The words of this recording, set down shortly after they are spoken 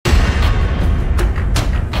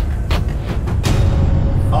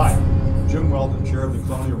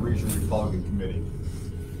Republican committee.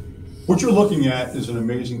 What you're looking at is an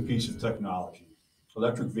amazing piece of technology,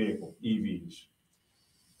 electric vehicle, EVs.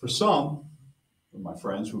 For some of my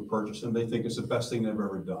friends who have purchased them, they think it's the best thing they've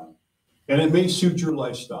ever done. And it may suit your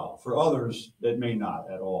lifestyle. For others, it may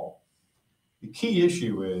not at all. The key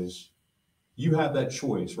issue is you have that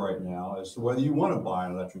choice right now as to whether you want to buy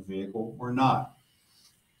an electric vehicle or not.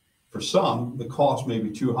 For some, the cost may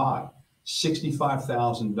be too high,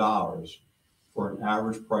 $65,000 for an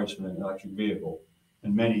average price of an electric vehicle,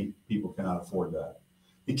 and many people cannot afford that.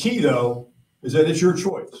 The key, though, is that it's your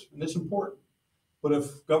choice, and it's important. But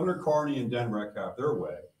if Governor Carney and DNREC have their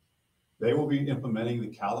way, they will be implementing the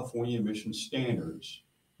California emission standards.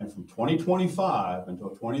 And from 2025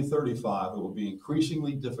 until 2035, it will be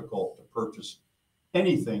increasingly difficult to purchase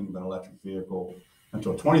anything but an electric vehicle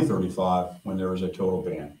until 2035 when there is a total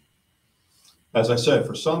ban. As I said,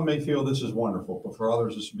 for some may feel this is wonderful, but for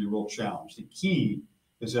others, this will be a real challenge. The key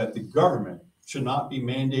is that the government should not be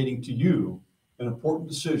mandating to you an important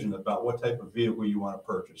decision about what type of vehicle you want to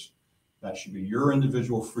purchase. That should be your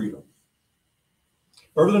individual freedom.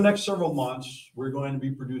 Over the next several months, we're going to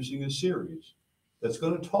be producing a series that's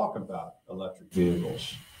going to talk about electric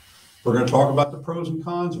vehicles. We're going to talk about the pros and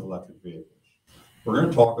cons of electric vehicles. We're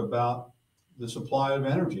going to talk about the supply of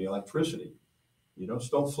energy, electricity. You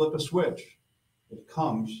don't flip a switch. It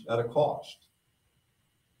comes at a cost.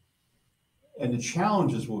 And the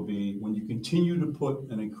challenges will be when you continue to put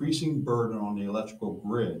an increasing burden on the electrical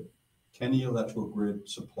grid, can the electrical grid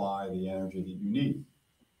supply the energy that you need?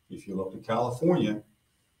 If you look at California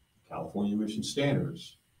emission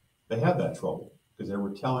standards, they have that trouble because they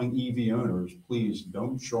were telling EV owners, please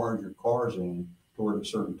don't charge your cars in toward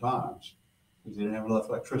certain times because they didn't have enough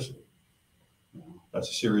electricity. That's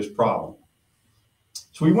a serious problem.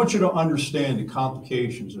 So we want you to understand the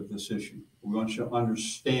complications of this issue. We want you to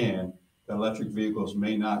understand that electric vehicles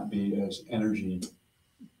may not be as energy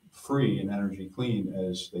free and energy clean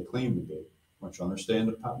as they claim to be. I want you to understand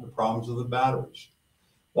the problems of the batteries.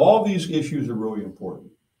 All these issues are really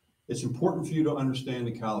important. It's important for you to understand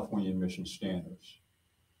the California emission standards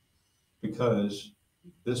because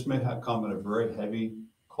this may have come at a very heavy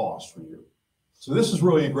cost for you. So this is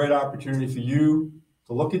really a great opportunity for you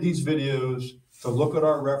to look at these videos, to look at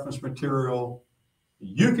our reference material.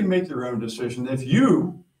 You can make your own decision. If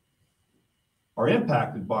you are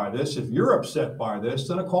impacted by this, if you're upset by this,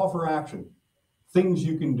 then a call for action. Things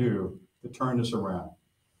you can do to turn this around.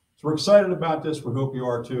 So we're excited about this. We hope you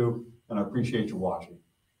are too, and I appreciate you watching.